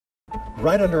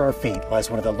Right under our feet lies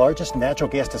one of the largest natural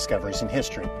gas discoveries in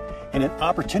history and an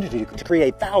opportunity to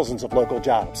create thousands of local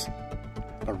jobs.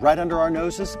 But right under our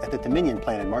noses at the Dominion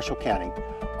plant in Marshall County,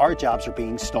 our jobs are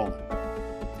being stolen.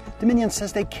 Dominion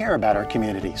says they care about our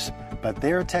communities, but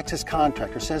their Texas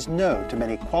contractor says no to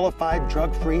many qualified,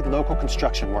 drug-free local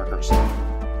construction workers.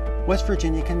 West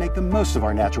Virginia can make the most of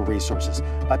our natural resources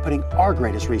by putting our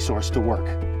greatest resource to work.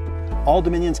 All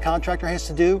Dominion's contractor has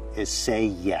to do is say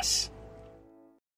yes.